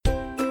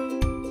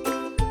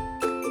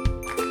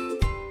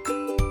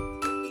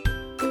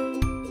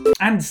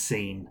and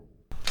scene.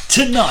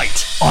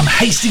 Tonight on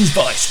Hastings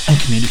Vice and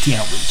Community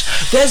Outreach,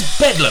 there's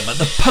bedlam at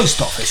the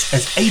post office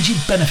as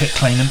aged benefit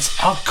claimants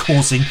are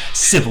causing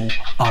civil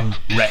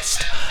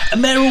unrest. A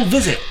mayoral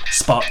visit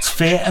sparks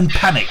fear and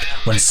panic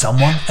when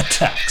someone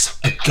attacks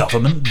a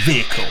government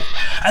vehicle.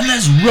 And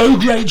there's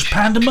road rage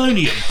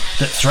pandemonium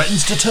that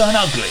threatens to turn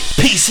ugly.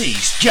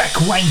 PC's Jack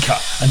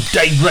Wanker and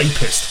Dave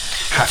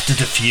Rapist have to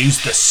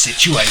defuse the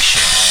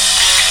situation.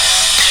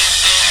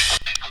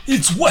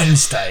 It's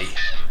Wednesday,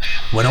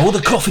 when all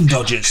the coffin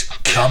dodgers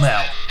come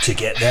out to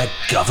get their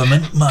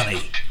government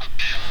money.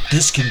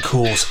 This can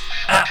cause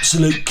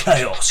absolute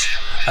chaos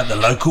at the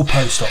local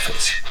post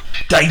office.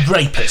 Dave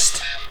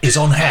Rapist is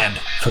on hand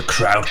for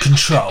crowd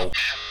control.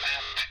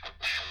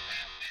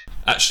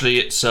 Actually,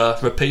 it's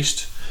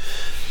Rapist.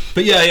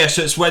 But yeah,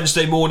 so it's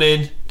Wednesday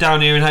morning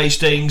down here in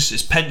Hastings.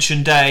 It's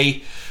pension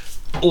day.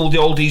 All the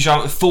oldies are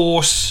out of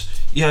force.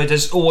 You know,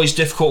 there's always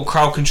difficult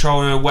crowd control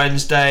on a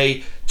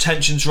Wednesday.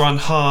 Tensions run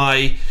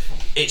high.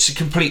 It's a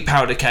complete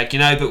powder keg, you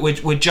know, but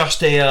we're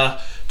just here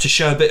to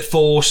show a bit of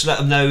force, let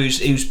them know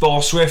who's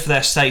boss. We're here for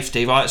their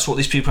safety, right? That's what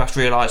these people have to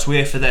realise. We're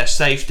here for their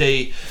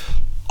safety.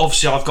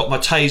 Obviously, I've got my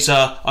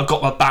taser, I've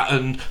got my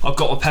baton, I've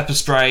got my pepper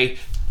spray,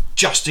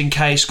 just in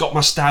case, got my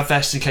stab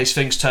vest in case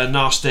things turn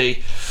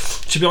nasty.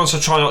 To be honest, I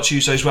try not to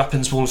use those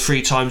weapons more than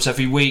 3 times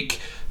every week,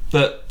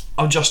 but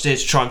I'm just here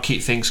to try and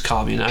keep things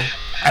calm, you know.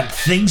 And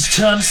things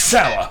turn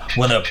sour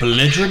when a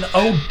belligerent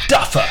old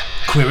duffer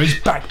queries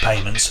back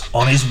payments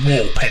on his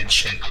war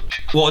pension.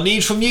 What I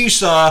need from you,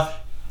 sir,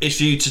 is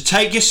for you to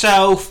take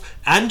yourself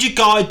and your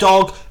guide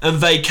dog and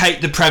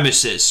vacate the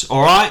premises,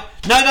 alright?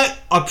 No, I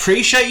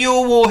appreciate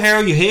you're a war hero,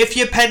 you're here for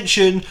your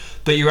pension,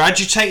 but you're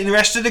agitating the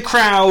rest of the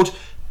crowd,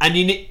 and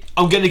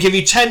I'm going to give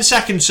you 10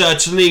 seconds, sir,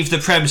 to leave the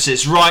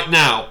premises right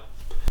now.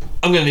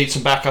 I'm going to need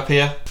some backup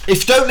here.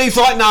 If you don't leave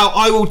right now,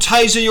 I will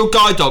taser your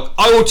guide dog.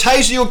 I will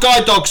taser your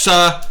guide dog,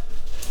 sir.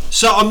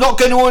 Sir, I'm not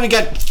going to warn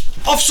again.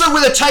 Officer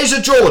with a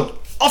taser drawn.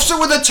 Officer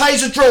with a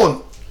taser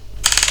drawn.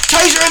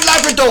 Taser in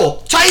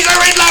Labrador.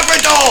 Taser in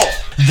Labrador.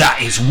 That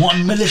is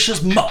one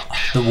malicious mutt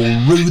that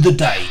will rue the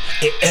day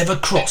it ever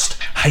crossed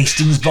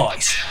Hastings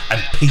Vice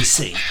and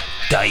PC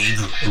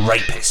Dave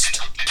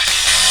Rapist.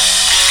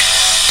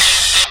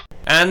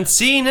 And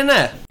scene,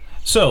 innit?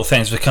 So,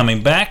 thanks for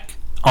coming back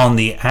on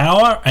the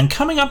hour, and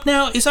coming up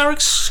now is our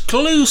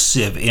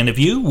exclusive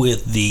interview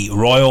with the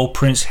Royal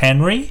Prince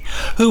Henry,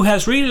 who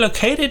has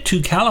relocated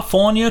to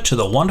California, to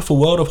the wonderful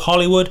world of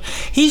Hollywood.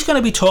 He's going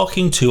to be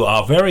talking to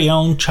our very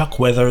own Chuck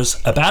Weathers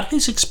about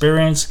his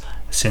experience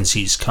since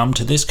he's come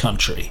to this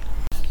country.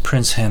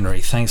 Prince Henry,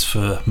 thanks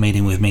for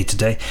meeting with me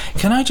today.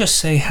 Can I just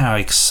say how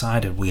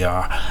excited we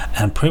are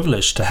and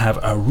privileged to have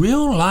a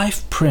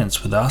real-life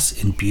prince with us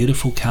in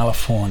beautiful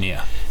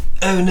California?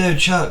 Oh no,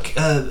 Chuck.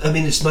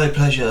 It's my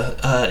pleasure.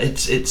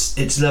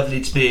 It's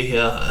lovely to be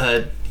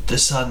here. The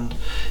sun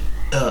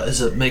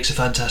makes a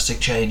fantastic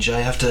change. I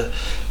have to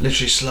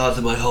literally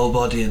slather my whole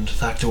body in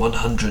factor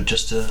 100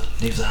 just to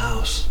leave the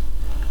house.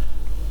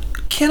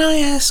 Can I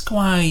ask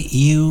why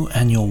you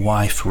and your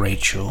wife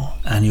Rachel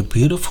and your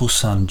beautiful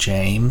son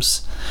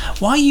James,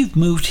 why you've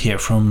moved here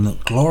from the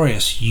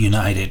glorious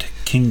United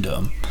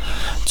Kingdom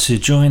to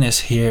join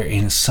us here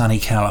in sunny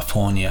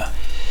California?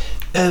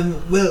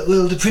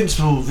 Well, the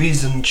principal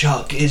reason,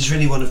 Chuck, is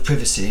really one of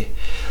privacy.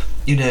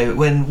 You know,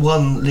 when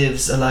one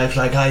lives a life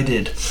like I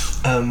did,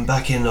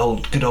 back in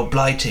good old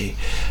Blighty,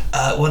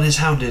 one is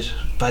hounded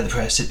by the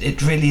press.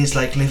 It really is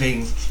like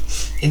living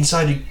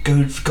inside a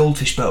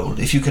goldfish bowl,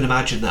 if you can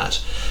imagine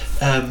that.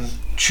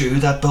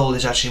 True, that bowl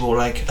is actually more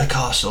like a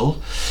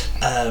castle.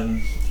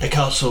 A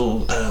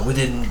castle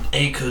within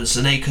acres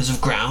and acres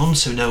of ground,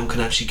 so no one can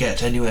actually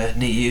get anywhere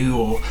near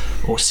you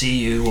or see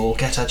you or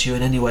get at you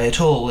in any way at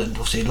all, and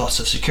obviously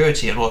lots of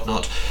security and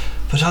whatnot,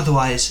 but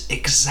otherwise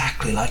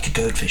exactly like a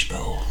goldfish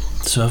bowl.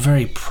 So a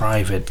very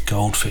private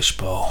goldfish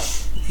bowl.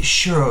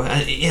 Sure,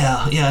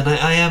 yeah, and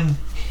I am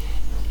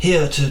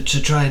here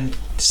to try and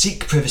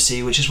seek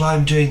privacy, which is why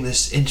I'm doing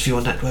this interview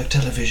on network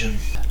television.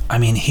 I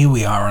mean, here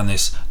we are on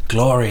this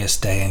glorious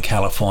day in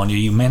California.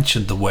 You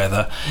mentioned the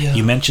weather. Yeah.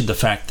 You mentioned the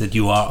fact that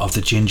you are of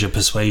the ginger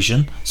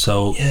persuasion,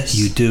 so yes.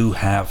 You do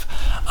have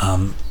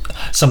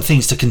some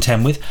things to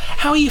contend with.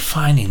 How are you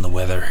finding the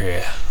weather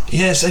here?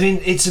 Yes, I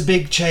mean, it's a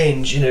big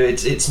change. You know,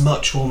 it's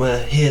much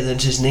warmer here than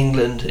it is in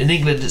England. In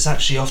England, it's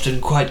actually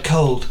often quite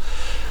cold.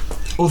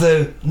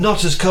 Although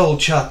not as cold,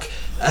 Chuck,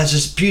 as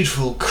this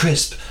beautiful,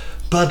 crisp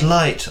Bud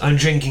Light I'm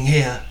drinking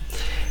here.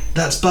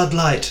 That's Bud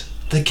Light,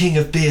 the king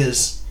of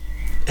beers.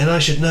 And I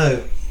should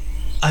know,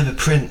 I'm a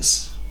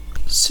prince.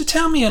 So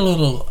tell me a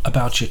little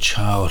about your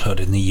childhood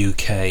in the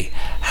UK.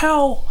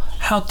 How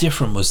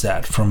different was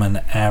that from an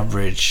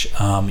average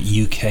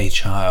UK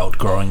child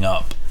growing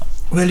up?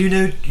 Well,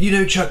 you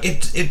know, Chuck,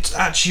 it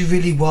actually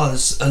really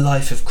was a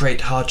life of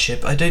great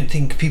hardship. I don't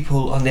think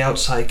people on the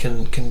outside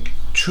can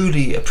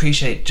truly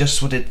appreciate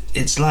just what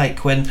it's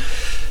like. When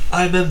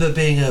I remember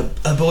being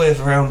a boy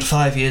of around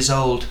 5 years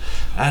old,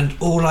 and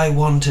all I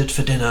wanted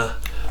for dinner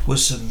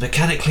was some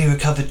mechanically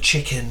recovered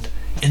chicken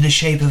in the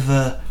shape of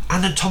a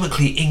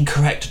anatomically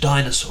incorrect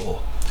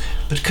dinosaur,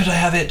 but could I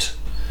have it?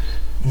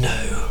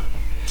 No.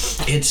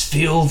 It's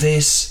veal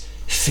this,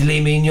 filet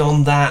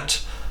mignon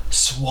that,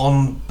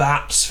 swan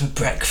baps for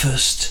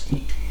breakfast,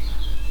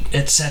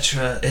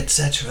 etc.,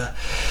 etc.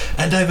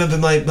 And I remember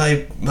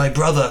my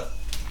brother,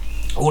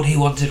 all he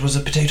wanted was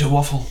a potato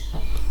waffle.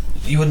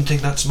 You wouldn't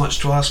think that's much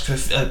to ask for,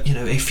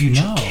 a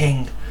future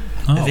king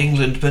of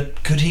England,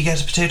 but could he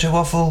get a potato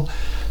waffle?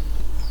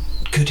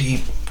 Could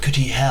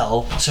he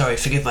hell? Sorry,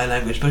 forgive my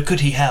language, but could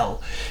he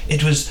hell?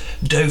 It was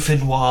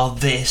Dauphinoise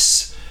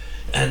this,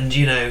 and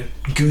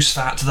goose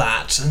fat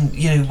that,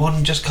 and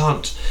one just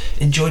can't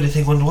enjoy the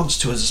thing one wants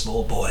to as a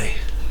small boy.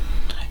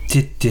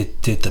 Did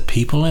the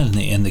people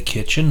in the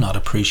kitchen not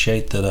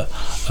appreciate that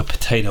a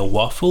potato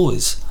waffle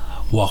is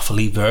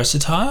waffly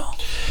versatile?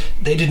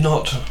 They did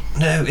not.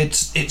 No,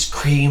 it's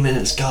cream and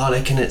it's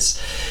garlic and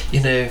it's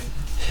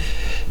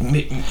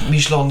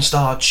Michelin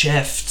starred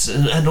chefs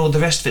and all the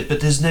rest of it, but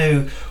there's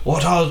no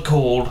what I'd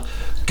call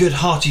good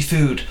hearty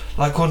food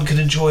like one could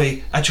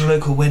enjoy at your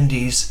local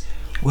Wendy's,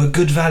 where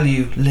good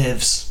value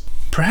lives.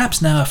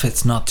 Perhaps now, if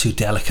it's not too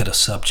delicate a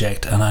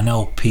subject, and I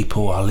know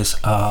people,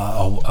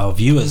 our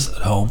viewers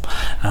at home,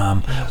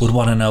 would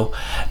want to know,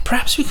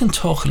 perhaps we can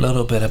talk a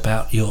little bit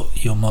about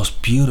your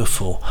most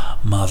beautiful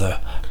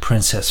mother,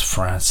 Princess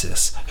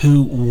Frances,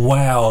 who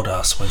wowed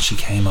us when she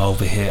came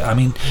over here. I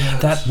mean,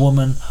 yes. That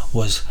woman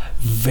was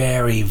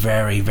very,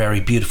 very, very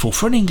beautiful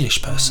for an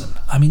English person.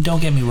 I mean,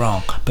 don't get me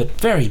wrong, but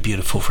very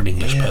beautiful for an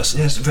English person.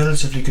 Yes,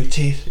 relatively good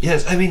teeth.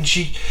 Yes, I mean,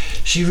 she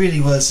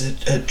really was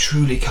a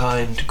truly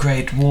kind,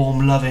 great,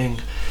 warm, loving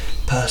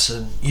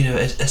person,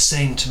 a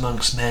saint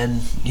amongst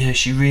men.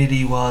 She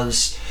really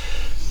was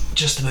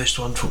just the most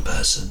wonderful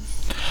person.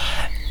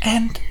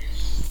 And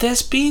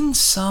there's been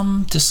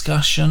some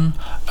discussion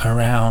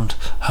around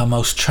her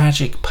most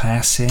tragic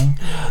passing.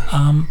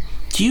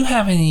 Do you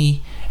have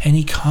any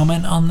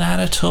comment on that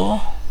at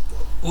all?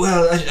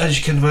 Well, as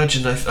you can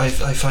imagine, I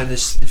find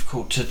this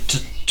difficult to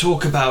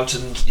talk about,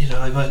 and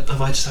I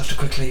might just have to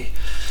quickly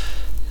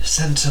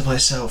centre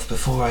myself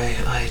before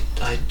I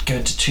go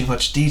into too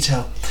much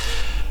detail.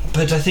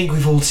 But I think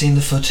we've all seen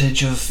the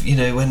footage of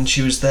when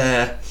she was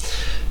there,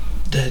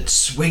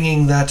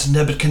 swinging that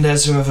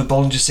Nebuchadnezzar of a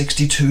Bollinger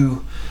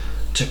 62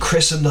 to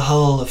christen the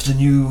hull of the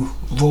new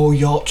Royal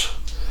yacht,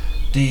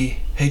 the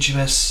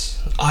HMS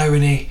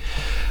Irony,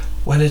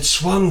 when it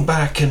swung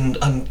back and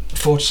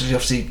unfortunately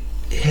obviously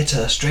hit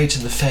her straight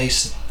in the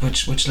face,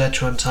 which led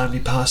to untimely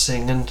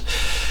passing, and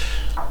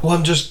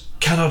one just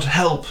cannot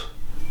help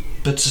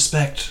but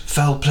suspect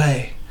foul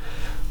play,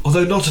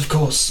 although not, of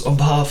course, on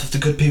behalf of the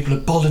good people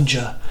at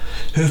Bollinger,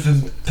 who have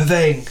been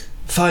purveying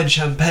fine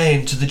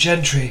champagne to the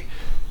gentry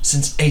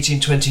since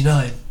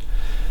 1829,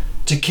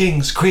 to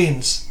kings,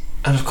 queens,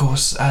 and of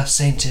course our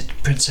sainted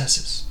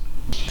princesses.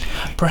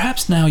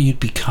 Perhaps now you'd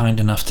be kind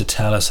enough to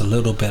tell us a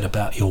little bit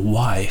about your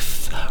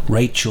wife,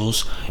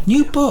 Rachel's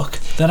new book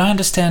that I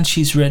understand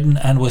she's written,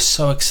 and we're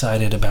so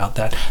excited about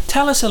that.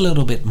 Tell us a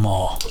little bit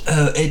more.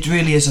 It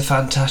really is a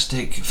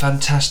fantastic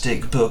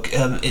book.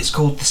 It's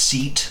called The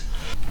Seat,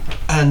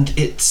 and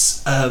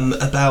it's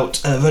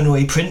about a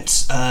runaway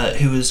prince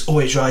who was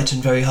always right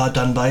and very hard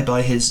done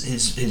by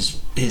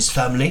his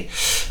family,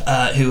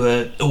 who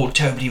were all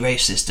terribly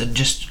racist and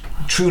just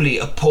truly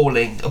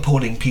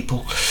appalling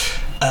people.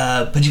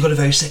 But you've got a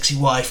very sexy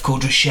wife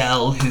called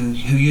Rochelle, who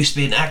used to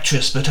be an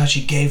actress but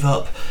actually gave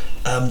up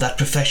that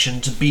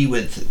profession to be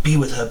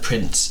with her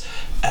prince,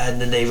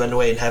 and then they run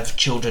away and have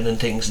children and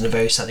things in a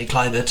very sunny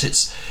climate.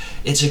 It's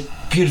a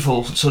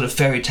beautiful sort of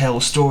fairy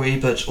tale story,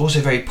 but also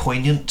very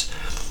poignant.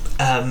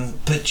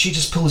 But she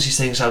just pulls these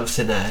things out of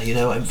thin air.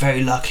 I'm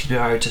very lucky to be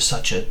married to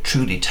such a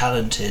truly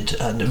talented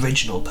and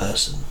original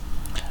person.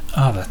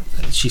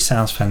 She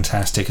sounds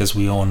fantastic, as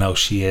we all know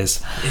she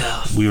is.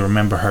 Yeah. We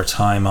remember her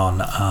time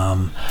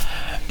on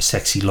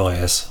Sexy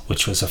Lawyers,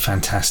 which was a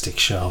fantastic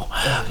show.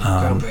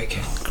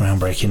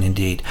 Groundbreaking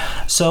indeed.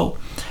 So,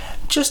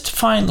 just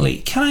finally,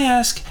 can I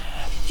ask,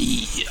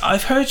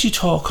 I've heard you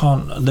talk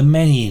on the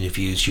many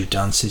interviews you've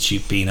done since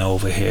you've been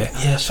over here.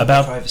 Yes,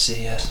 about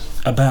privacy,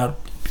 yes. About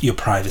your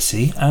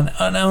privacy and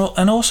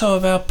also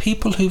about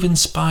people who've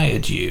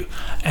inspired you,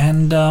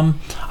 and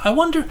I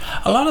wonder,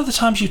 a lot of the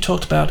times you've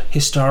talked about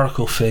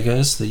historical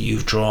figures that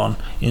you've drawn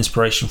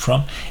inspiration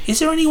from. Is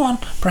there anyone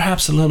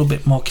perhaps a little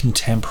bit more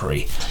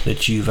contemporary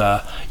that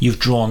you've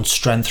drawn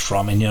strength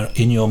from in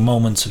your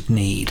moments of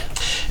need?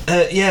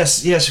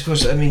 Yes, of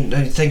course. I mean,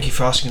 thank you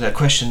for asking that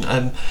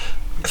question.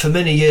 For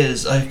many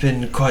years, I've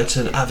been quite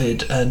an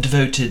avid and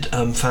devoted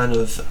fan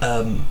of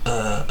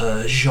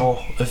a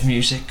genre of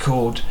music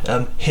called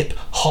hip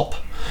hop.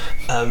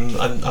 I'm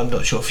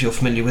not sure if you're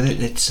familiar with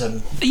it. It's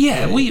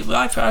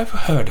I've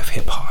heard of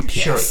hip hop.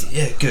 Yes. Sure.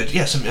 Yeah. Good.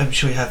 Yes, I'm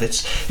sure you have.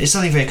 It's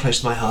something very close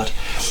to my heart.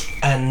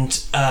 And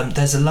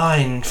there's a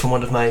line from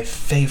one of my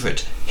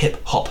favourite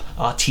hip hop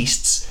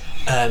artists,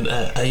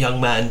 a young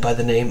man by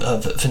the name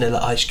of Vanilla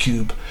Ice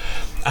Cube,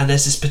 and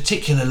there's this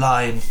particular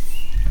line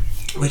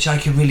which I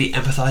can really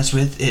empathise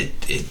with.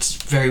 It's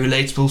very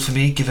relatable for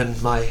me given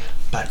my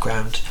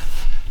background,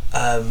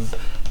 and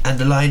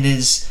the line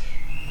is,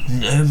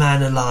 "No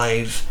man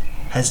alive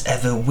has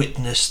ever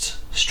witnessed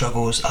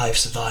struggles I've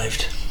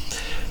survived.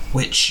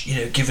 Which,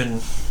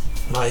 given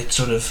my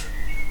sort of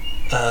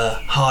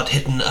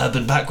hard-hitting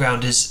urban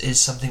background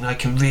is something I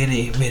can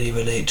really, really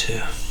relate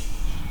to.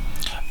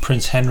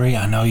 Prince Henry,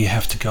 I know you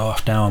have to go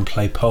off now and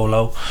play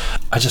polo.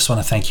 I just want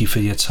to thank you for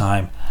your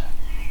time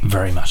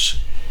very much.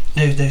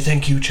 No,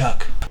 thank you,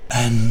 Chuck.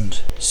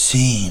 And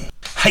scene.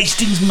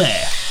 Hastings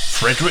Mayor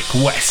Frederick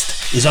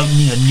West is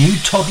opening a new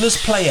toddlers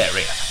play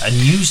area and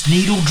used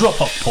needle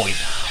drop-off point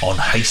on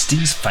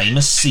Hastings'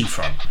 famous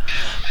seafront.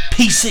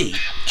 PC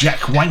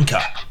Jack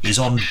Wanker is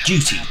on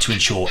duty to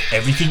ensure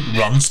everything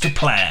runs to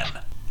plan.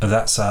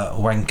 That's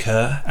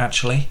Wanker,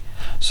 actually.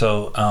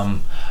 So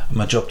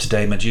my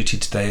duty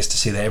today is to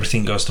see that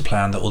everything goes to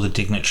plan, that all the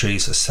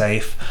dignitaries are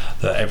safe,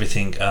 that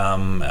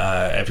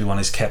everyone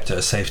is kept at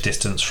a safe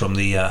distance from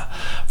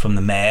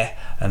the mayor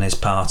and his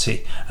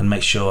party, and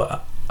make sure.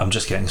 I'm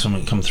just getting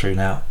something come through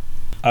now.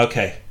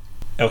 Okay,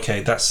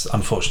 that's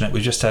unfortunate.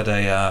 We've just had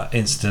a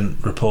incident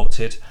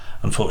reported.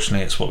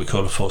 Unfortunately, it's what we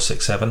call a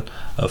 467.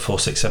 A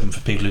 467, for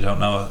people who don't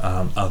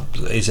know,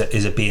 is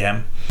a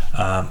BM.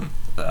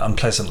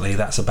 Unpleasantly,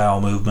 that's a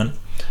bowel movement.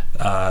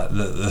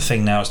 The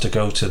thing now is to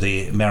go to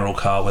the mayoral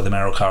car, where the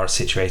mayoral car is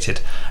situated,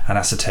 and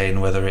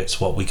ascertain whether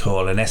it's what we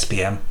call an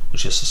SBM,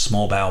 which is a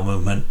small bowel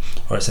movement,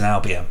 or it's an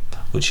LBM,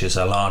 which is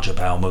a larger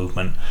bowel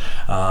movement.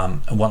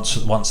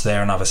 Once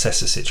there and I've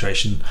assessed the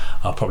situation,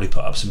 I'll probably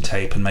put up some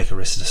tape and make a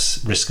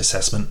risk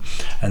assessment,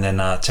 and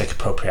then take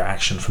appropriate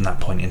action from that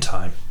point in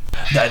time.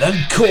 They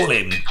don't call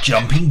him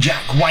Jumping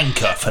Jack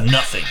Wanker for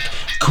nothing.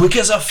 Quick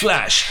as a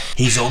flash,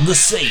 he's on the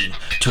scene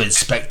to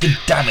inspect the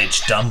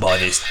damage done by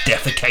this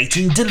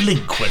defecating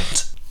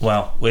delinquent.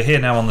 Well, we're here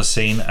now on the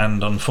scene,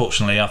 and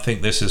unfortunately I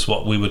think this is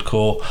what we would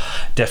call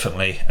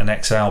definitely an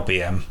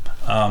XLBM.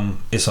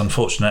 It's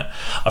unfortunate.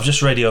 I've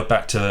just radioed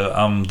back to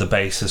the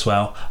base as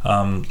well,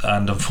 and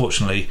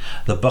unfortunately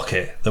the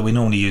bucket that we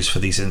normally use for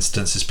these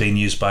incidents is being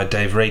used by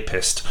Dave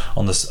Rapist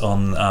on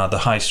the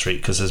high street,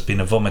 because there's been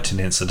a vomiting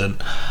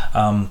incident.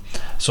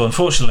 So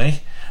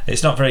unfortunately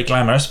it's not very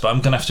glamorous, but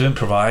I'm going to have to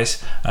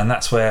improvise, and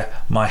that's where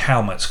my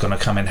helmet's going to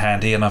come in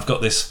handy. And I've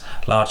got this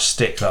large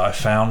stick that I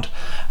found,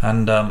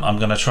 and I'm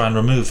going to try and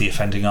remove the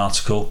offending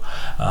article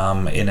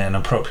in an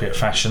appropriate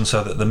fashion,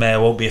 so that the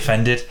mayor won't be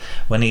offended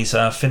when he's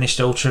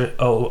finished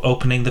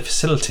opening the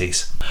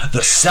facilities.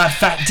 The sad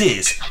fact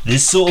is,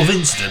 this sort of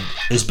incident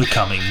is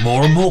becoming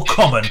more and more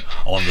common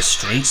on the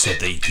streets of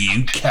the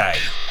UK.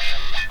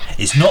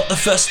 It's not the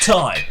first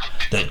time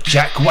that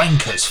Jack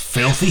Wanker's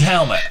filthy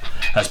helmet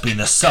has been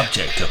the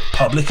subject of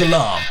public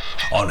alarm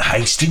on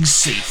Hastings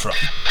seafront.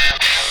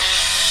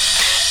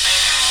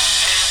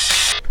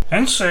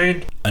 And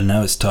scene. And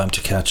now it's time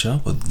to catch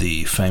up with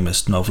the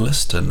famous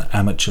novelist and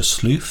amateur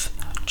sleuth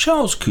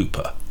Charles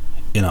Cooper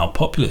in our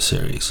popular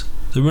series,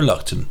 The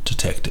Reluctant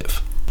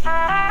Detective.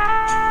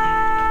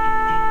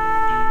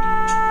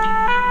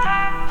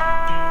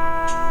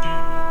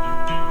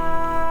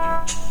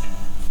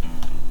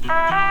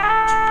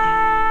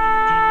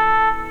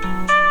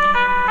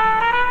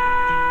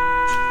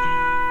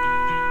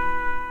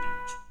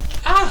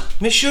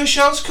 Monsieur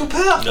Charles Cooper,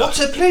 what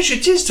a pleasure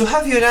it is to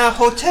have you in our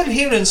hotel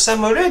here in St.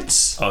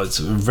 Moritz. Oh, it's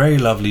very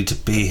lovely to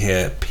be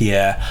here,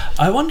 Pierre.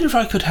 I wonder if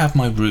I could have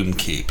my room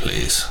key,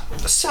 please.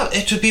 Sir,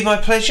 it would be my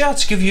pleasure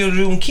to give you a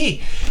room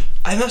key.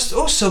 I must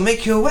also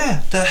make you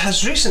aware there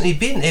has recently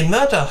been a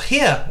murder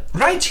here,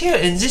 right here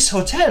in this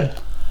hotel.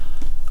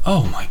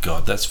 Oh my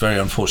God, that's very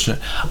unfortunate.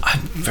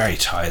 I'm very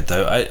tired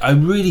though. I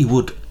really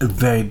would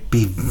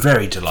be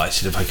very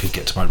delighted if I could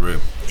get to my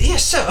room.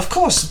 Yes, sir, of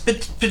course.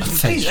 But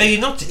please, are you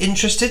not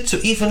interested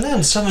to even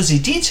learn some of the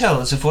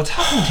details of what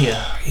happened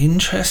here?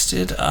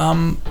 Interested?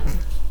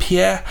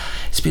 Pierre,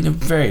 it's been a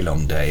very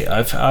long day.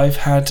 I've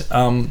had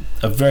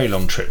a very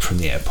long trip from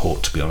the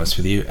airport, to be honest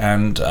with you,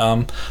 and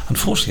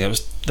unfortunately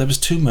there was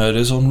 2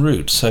 murders en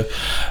route. So,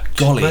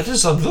 golly, 2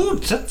 murders en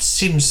route? That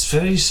seems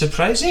very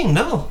surprising.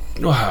 No.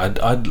 Well,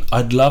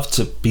 I'd love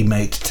to be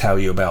made to tell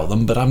you about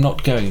them, but I'm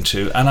not going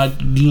to, and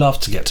I'd love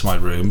to get to my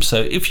room.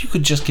 So, if you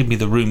could just give me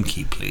the room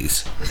key,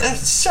 please.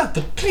 Sir,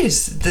 but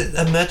please,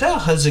 a murder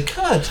has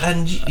occurred,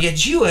 and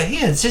yet you are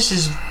here. This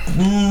is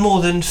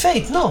more than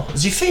fate. No,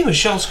 the famous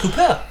Charles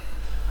Cooper.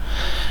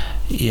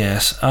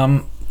 Yes.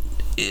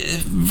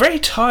 Very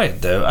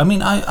tired though. I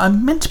mean,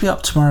 I'm meant to be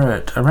up tomorrow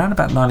at around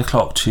about 9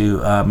 o'clock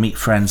to meet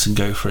friends and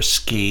go for a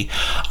ski.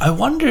 I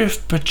wonder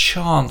if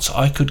perchance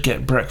I could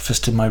get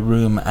breakfast in my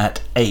room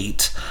at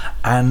 8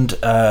 and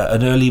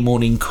an early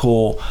morning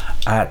call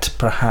at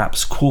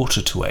perhaps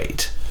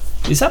 7:45.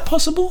 Is that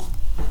possible?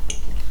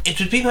 It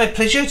would be my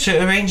pleasure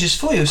to arrange this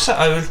for you, sir.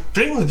 I will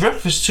bring the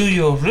breakfast to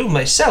your room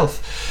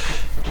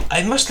myself.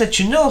 I must let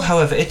you know,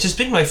 however, it has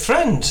been my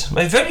friend,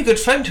 my very good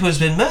friend, who has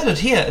been murdered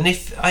here, and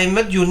if I am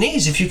at your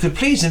knees, if you could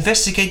please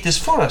investigate this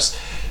for us.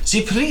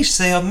 The police,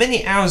 they are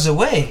many hours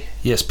away.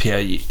 Yes, Pierre,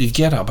 you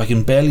get up. I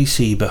can barely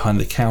see you behind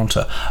the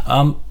counter.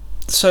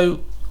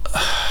 So,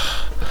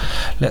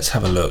 let's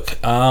have a look.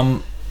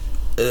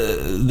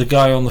 The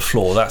guy on the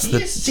floor, that's the...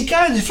 Yes, the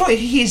guy on the floor,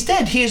 he is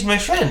dead. He is my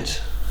friend.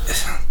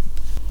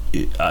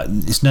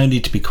 There's no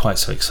need to be quite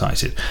so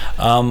excited.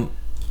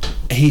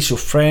 He's your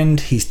friend.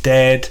 He's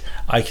dead.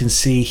 I can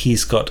see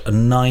he's got a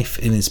knife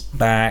in his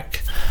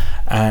back,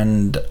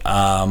 and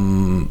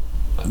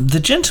the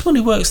gentleman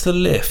who works the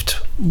lift,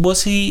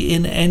 was he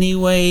in any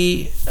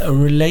way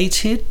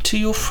related to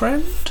your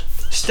friend?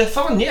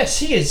 Stefan, yes,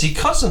 he is the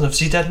cousin of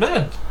the dead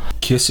man.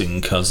 Kissing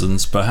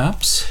cousins,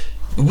 perhaps?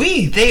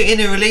 Oui, they're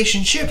in a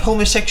relationship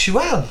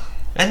homosexual,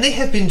 and they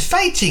have been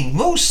fighting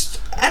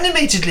most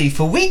animatedly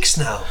for weeks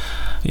now.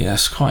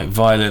 Yes, quite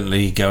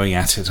violently going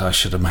at it, I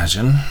should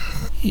imagine.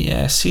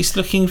 Yes, he's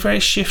looking very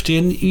shifty,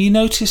 and you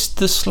noticed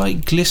the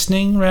slight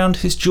glistening round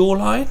his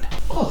jawline?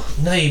 Oh,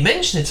 now you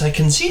mention it, I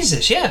can see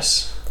this,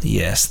 yes.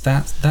 Yes,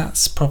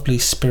 that's probably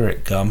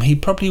spirit gum. He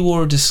probably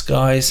wore a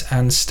disguise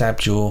and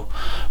stabbed your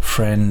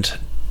friend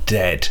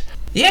dead.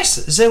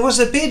 Yes, there was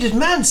a bearded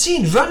man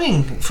seen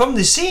running from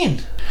the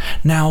scene.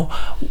 Now,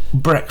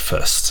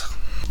 breakfast.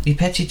 The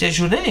petit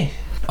déjeuner.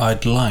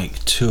 I'd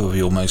like 2 of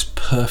your most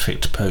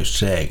perfect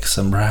poached eggs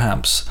and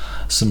perhaps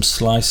some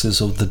slices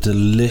of the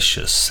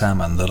delicious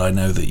salmon that I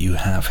know that you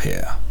have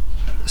here.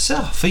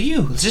 Sir, for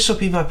you, this will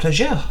be my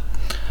pleasure.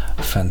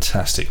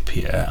 Fantastic,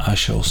 Pierre. I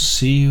shall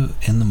see you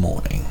in the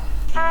morning.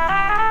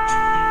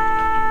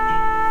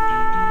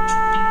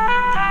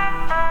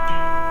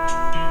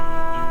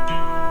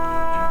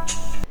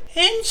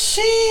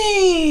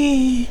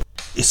 Insane!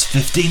 It's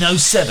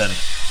 1507,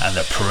 and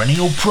the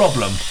perennial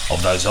problem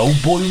of those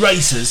old boy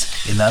racers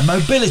in their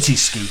mobility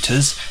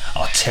scooters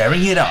are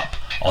tearing it up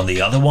on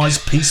the otherwise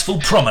peaceful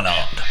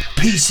promenade.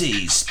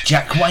 PCs,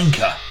 Jack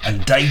Wanker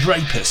and Dave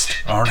Rapist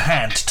are on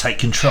hand to take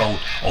control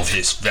of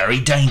this very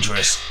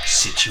dangerous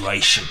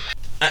situation.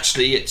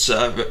 Actually, it's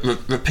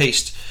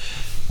Rapiste.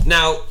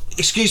 Now,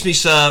 excuse me,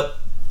 sir.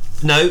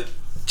 No,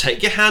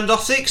 take your hand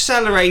off the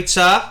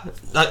accelerator.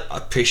 I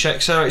appreciate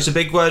accelerator's a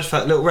big word for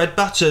that little red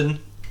button,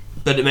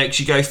 but it makes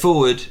you go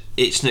forward.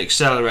 It's an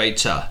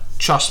accelerator.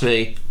 Trust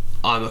me,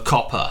 I'm a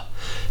copper.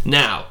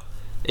 Now,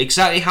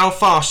 exactly how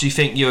fast do you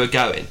think you were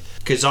going?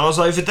 Because I was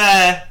over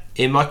there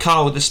in my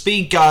car with a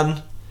speed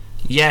gun.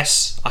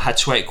 Yes, I had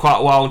to wait quite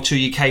a while until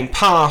you came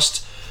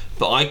past,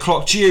 but I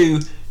clocked you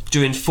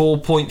doing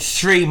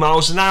 4.3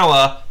 miles an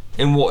hour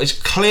in what is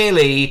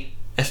clearly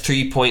a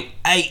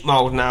 3.8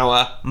 mile an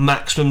hour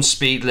maximum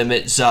speed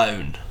limit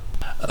zone.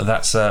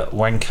 That's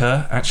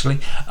Wanker, actually.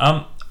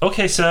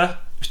 Okay, sir.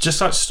 Just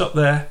like to stop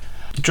there.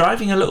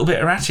 Driving a little bit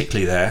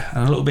erratically there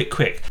and a little bit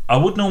quick. I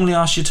would normally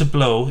ask you to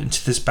blow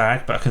into this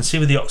bag, but I can see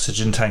with the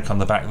oxygen tank on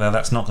the back there,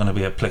 that's not going to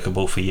be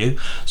applicable for you.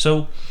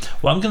 So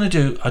what I'm going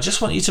to do, I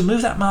just want you to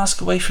move that mask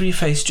away from your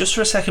face just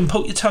for a second,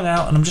 poke your tongue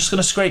out, and I'm just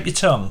going to scrape your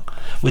tongue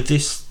with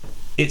this.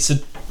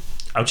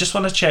 I just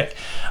want to check.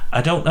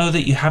 I don't know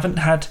that you haven't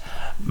had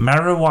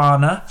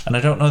marijuana, and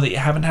I don't know that you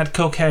haven't had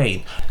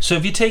cocaine. So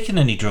have you taken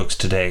any drugs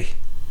today?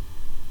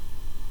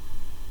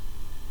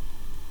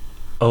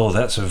 Oh,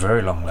 that's a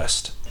very long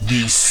list.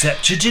 These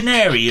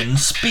septuagenarian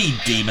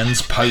speed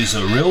demons pose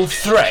a real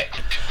threat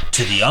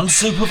to the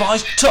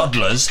unsupervised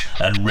toddlers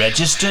and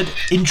registered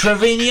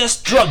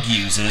intravenous drug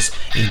users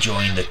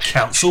enjoying the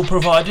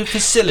council-provided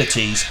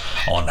facilities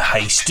on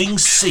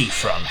Hastings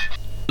seafront.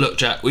 Look,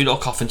 Jack, we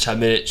knock off in 10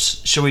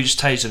 minutes. Shall we just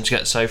tase them to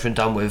get this over and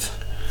done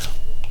with?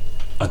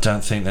 I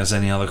don't think there's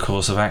any other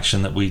course of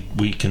action that we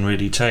can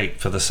really take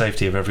for the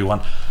safety of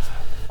everyone.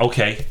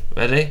 Okay.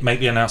 Ready? Make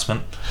the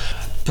announcement.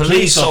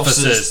 Police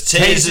officers,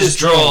 tasers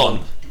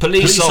drawn.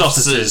 Police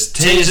officers,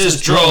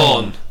 tasers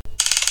drawn.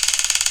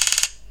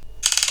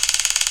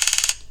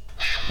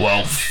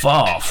 Well,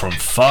 far from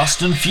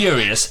fast and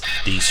furious,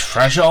 these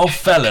fragile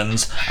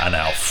felons are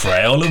now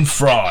frail and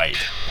fried.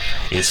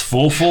 It's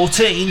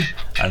 4:14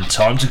 and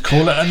time to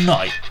call it a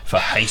night for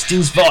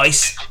Hastings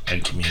Vice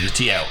and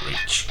Community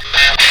Outreach.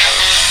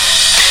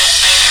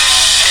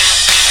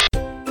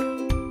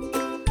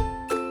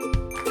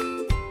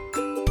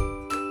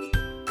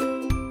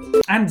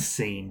 And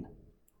scene.